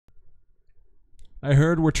I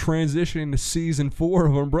heard we're transitioning to season 4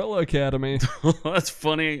 of Umbrella Academy. That's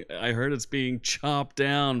funny. I heard it's being chopped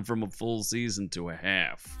down from a full season to a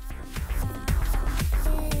half.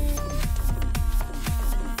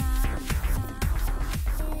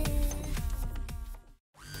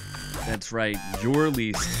 That's right. Your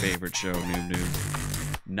least favorite show,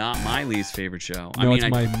 Noob. Not my least favorite show. No, it's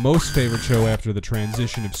my most favorite show after the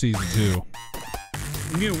transition of season 2.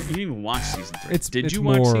 You didn't even watch season 3. Did you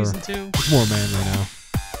watch watch season 2? It's more manly now.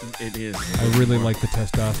 It is. I really like the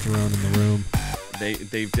testosterone in the room.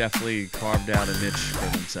 They've definitely carved out a niche for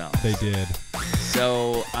themselves. They did.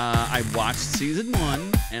 So I watched season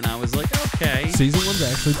 1, and I was like, okay. Season 1's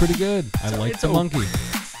actually pretty good. I like the monkey.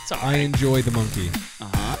 It's all right. I enjoy the monkey.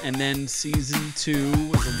 And then season 2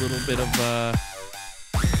 was a little bit of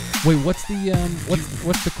Wait, what's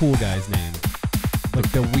the cool guy's name? Like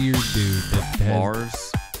the weird dude that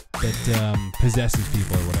Lars? That possesses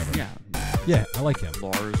people or whatever. Yeah. Yeah, I like him.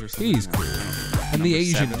 Lars or something. He's cool. And the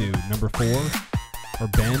Asian 7. dude, number 4? Or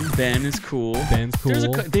Ben? Ben is cool. Ben's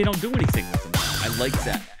cool. They don't do anything with him. I like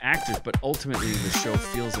that actors, but ultimately the show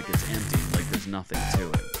feels like it's empty, like there's nothing to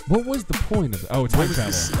it. What was the point of it? Oh, time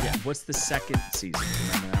travel. What's the second season?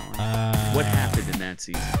 Remember that one? What happened in that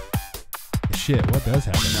season? Shit, what does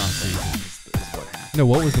happen in that season? Is what happened. No,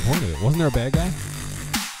 what was the point of it? Wasn't there a bad guy?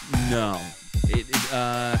 No.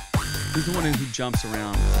 Who's the one who jumps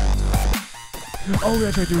around? Oh,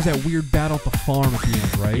 that's right. There was that weird battle at the farm at the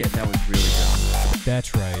end, right? Yeah, that was really dumb.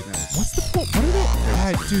 That's right. What's the point? What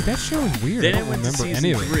is it? Dude, that show is weird. Then I don't remember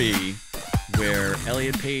any of it. Season 3, where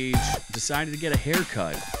Elliot Page decided to get a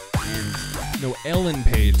haircut, and no, Ellen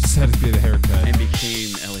Page decided to get a haircut and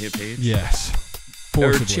became Elliot Page. Yes,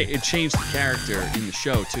 forcibly. It changed the character in the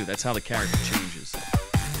show too. That's how the character changes.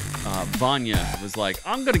 Vanya was like,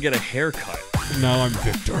 "I'm gonna get a haircut." Now I'm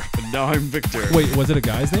Victor. Wait, was it a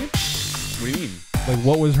guy's name? What do you mean? Like,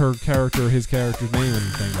 what was his character's name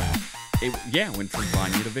and thing now? It went from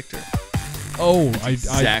Vanya to Victor. Oh,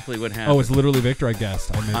 exactly what happened. Oh, it's literally Victor, I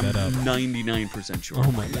guessed. I made that up. I'm 99% sure.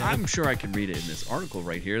 Oh my God. I'm sure I can read it in this article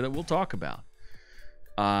right here that we'll talk about.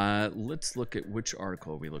 Let's look at which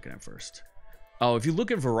article are we looking at first. Oh, if you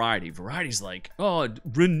look at Variety, Variety's like,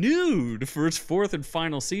 renewed for its 4th and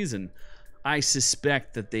final season. I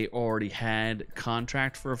suspect that they already had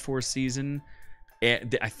contract for a 4th season.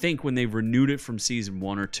 I think when they renewed it from season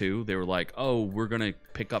 1 or 2, they were like, oh, we're going to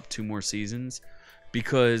pick up 2 more seasons.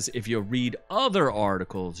 Because if you read other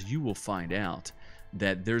articles, you will find out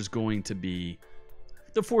that there's going to be...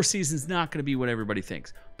 The 4th season's not going to be what everybody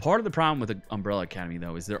thinks. Part of the problem with the Umbrella Academy,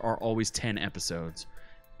 though, is there are always 10 episodes.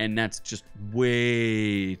 And that's just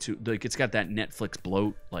way too... Like, it's got that Netflix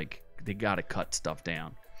bloat. Like, they got to cut stuff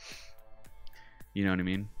down. You know what I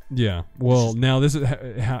mean? Yeah. Well, now this is...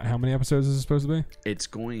 How many episodes is it supposed to be? It's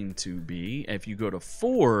going to be... If you go to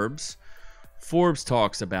Forbes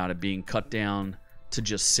talks about it being cut down to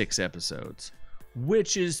just 6 episodes,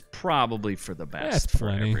 which is probably for the best for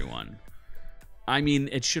everyone. I mean,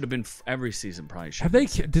 it should have been every season. Probably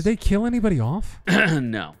should. Did they kill anybody off?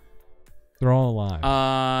 No, they're all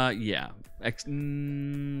alive. Yeah. That's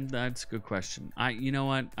a good question. You know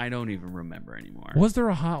what? I don't even remember anymore. Was there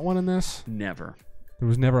a hot one in this? Never. There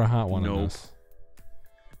was never a hot one in this.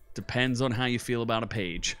 Depends on how you feel about a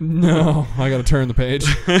page. No, I got to turn the page.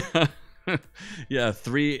 Yeah,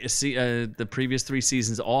 the previous 3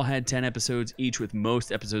 seasons all had 10 episodes each, with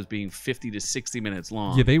most episodes being 50 to 60 minutes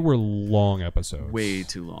long. Yeah, they were long episodes. Way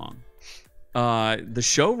too long. The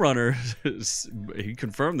showrunner, he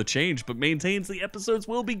confirmed the change, but maintains the episodes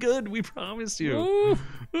will be good. We promise you.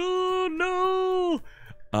 Oh no!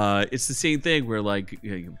 It's the same thing where like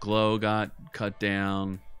Glow got cut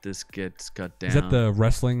down. This gets cut down. Is that the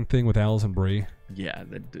wrestling thing with Allison Brie? Yeah,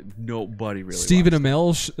 nobody really. Stephen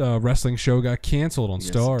Amell's wrestling show got canceled on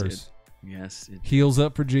Starz. It did. Yes. Heels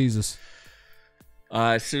up for Jesus.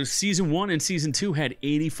 So season 1 and season 2 had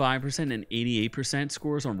 85% and 88%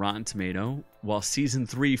 scores on Rotten Tomato, while season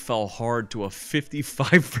 3 fell hard to a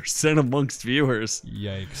 55% amongst viewers.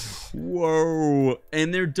 Yikes! Whoa!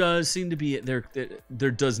 And there does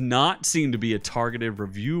not seem to be a targeted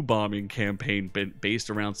review bombing campaign based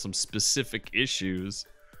around some specific issues,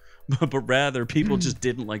 but rather people just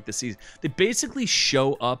didn't like the season. They basically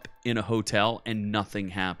show up in a hotel and nothing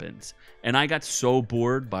happens. And I got so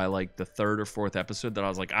bored by like the 3rd or 4th episode that I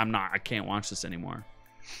was like, I can't watch this anymore.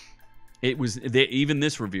 Even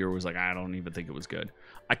this reviewer was like, I don't even think it was good.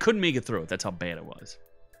 I couldn't make it through it. That's how bad it was.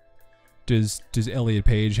 Does Elliot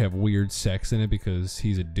Page have weird sex in it because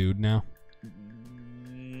he's a dude now?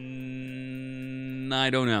 I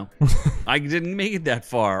don't know. I didn't make it that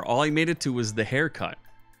far. All I made it to was the haircut.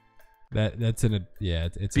 That's in a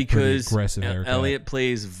it's a pretty because aggressive haircut. Elliot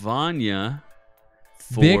plays Vanya.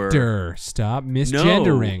 Victor, stop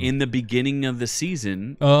misgendering. No, in the beginning of the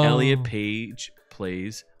season, Oh. Elliot Page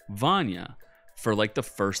plays Vanya for like the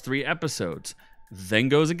first 3 episodes. Then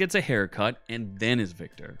goes and gets a haircut, and then is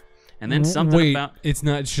Victor. And then something Wait, about it's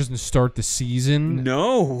just doesn't start the season.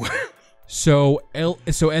 no. So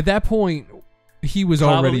at that point, he was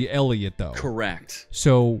already Elliot though. Correct.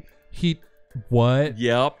 So what?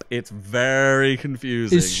 Yep, it's very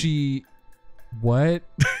confusing. Is she? What?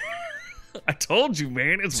 I told you,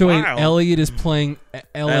 man. It's So wait, wild. Elliot is playing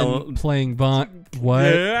Ellen playing Von. What?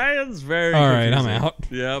 Yeah, it's very All right, confusing. I'm out.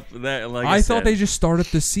 Yep. That, like I thought said. they just started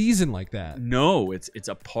the season like that. No, it's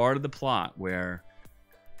a part of the plot where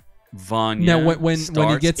Vanya. Now, when he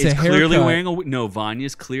starts, gets it's a clearly haircut- wearing a no.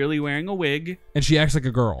 Vanya's clearly wearing a wig. And she acts like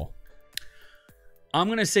a girl. I'm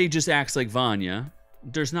gonna say just acts like Vanya.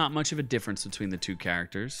 There's not much of a difference between the 2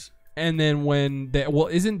 characters. And then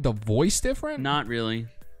isn't the voice different? Not really.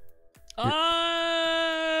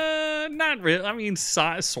 Not really. I mean,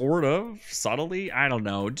 sort of subtly. I don't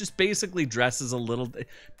know. Just basically dresses a little.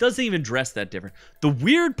 Doesn't even dress that different. The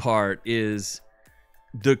weird part is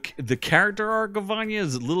the character arc of Vanya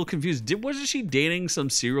is a little confused. Wasn't she dating some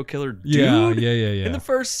serial killer dude? Yeah. In the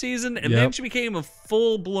first season, and then she became a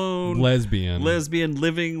full blown lesbian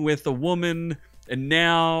living with a woman. And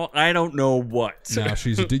now I don't know what. Now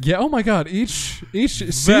she's oh my god! Each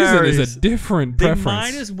season is a different preference. They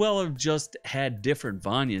might as well have just had different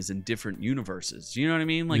Vanyas in different universes. You know what I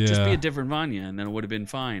mean? Like just be a different Vanya, and then it would have been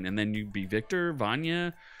fine. And then you'd be Victor,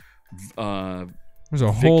 Vanya. There's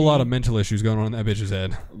a whole lot of mental issues going on in that bitch's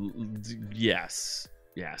head. Yes.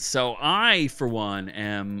 Yeah. So I, for one,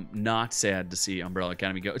 am not sad to see Umbrella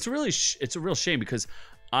Academy go. It's a real shame because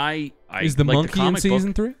I is the like monkey the comic in season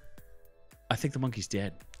book. 3? I think the monkey's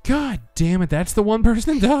dead. God damn it! That's the one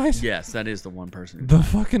person that dies. Yes, that is the one person. Who The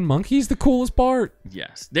fucking monkey's the coolest part.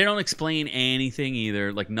 Yes, they don't explain anything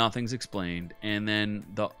either. Like nothing's explained, and then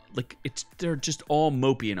they're just all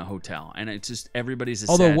mopey in a hotel, and it's just everybody's.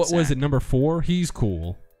 Although what was it? Number 4? He's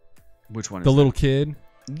cool. Which one? The little kid.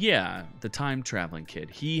 Yeah, the time traveling kid.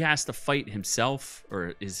 He has to fight himself,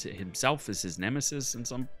 or is himself is his nemesis in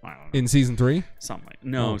some. I don't know. In season 3? Something like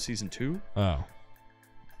no, season 2. Oh,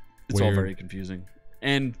 It's all weird. very confusing,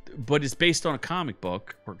 but it's based on a comic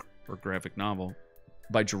book or graphic novel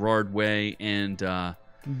by Gerard Way and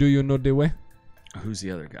do you know Dewey? who's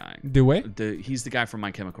the other guy? Dewey? He's the guy from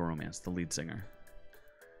My Chemical Romance, the lead singer.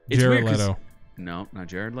 Jared weird 'cause- Leto. No, not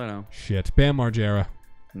Jared Leto. Shit. Bam Margera.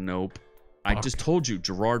 Nope. I just told you,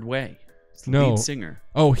 Gerard Way. He's the No. lead singer.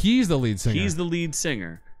 Oh, he's the lead singer. He's the lead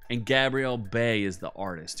singer, and Gabrielle Bay is the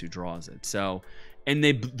artist who draws it. So, and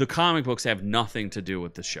the comic books have nothing to do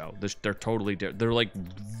with the show. They're totally different. They're like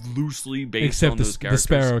loosely based Except on those the characters.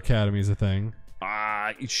 Sparrow Academy is a thing.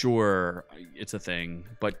 Sure, it's a thing,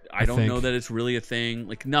 but I don't know that it's really a thing.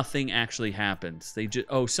 Like nothing actually happens. They just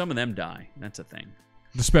some of them die. That's a thing.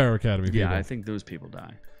 The Sparrow Academy people. Yeah, I think those people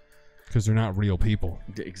die. Because they're not real people.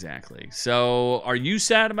 Exactly. So, are you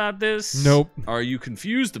sad about this? Nope. Are you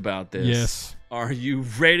confused about this? Yes. Are you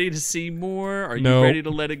ready to see more? Are you Nope. ready to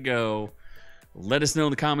let it go? Let us know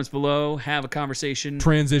in the comments below. Have a conversation.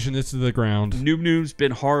 Transition this to the ground. Noob Noob's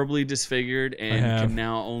been horribly disfigured and have. can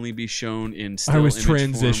now only be shown in still I was image form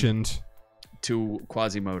transitioned. to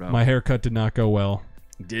Quasimodo. My haircut did not go well.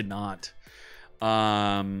 Did not.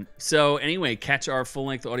 So anyway, catch our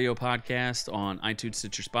full-length audio podcast on iTunes,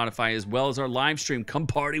 Stitcher, Spotify, as well as our live stream. Come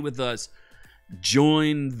party with us.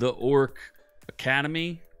 Join the Orc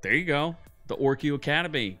Academy. There you go. The Orcu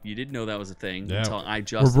Academy. You didn't know that was a thing until I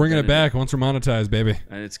just We're bringing it invented back once we're monetized, baby.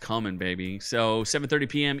 And it's coming, baby. So 7:30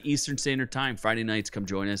 p.m. Eastern Standard Time. Friday nights, come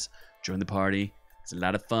join us. Join the party. It's a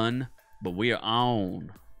lot of fun. But we are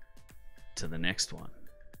on to the next one.